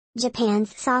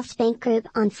Japan's SoftBank Group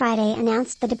on Friday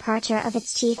announced the departure of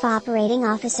its chief operating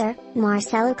officer,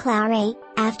 Marcelo Claure,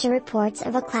 after reports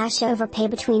of a clash over pay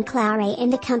between Claure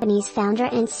and the company's founder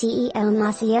and CEO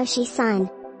Masayoshi Son.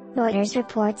 Reuters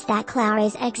reports that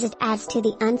Claure's exit adds to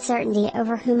the uncertainty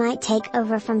over who might take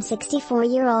over from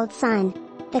 64-year-old Son.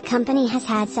 The company has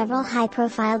had several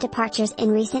high-profile departures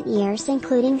in recent years,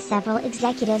 including several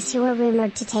executives who were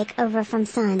rumored to take over from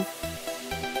Son.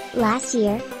 Last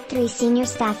year, 3 senior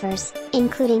staffers,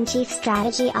 including Chief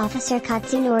Strategy Officer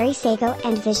Katsunori Sago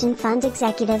and Vision Fund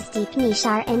executives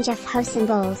Nishar and Jeff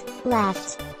Housenbold,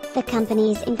 left. The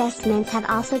company's investments have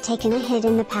also taken a hit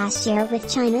in the past year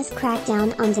with China's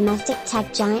crackdown on domestic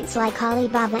tech giants like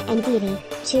Alibaba and Didi,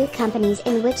 2 companies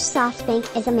in which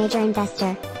SoftBank is a major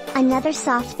investor. Another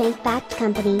SoftBank-backed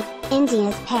company,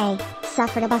 India's Pay,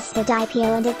 suffered a busted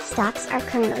IPO and its stocks are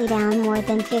currently down more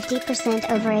than 50%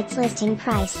 over its listing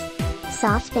price.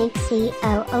 SoftBank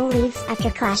COO leaves after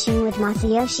clashing with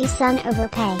Masayoshi Son over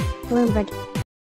pay, Bloomberg.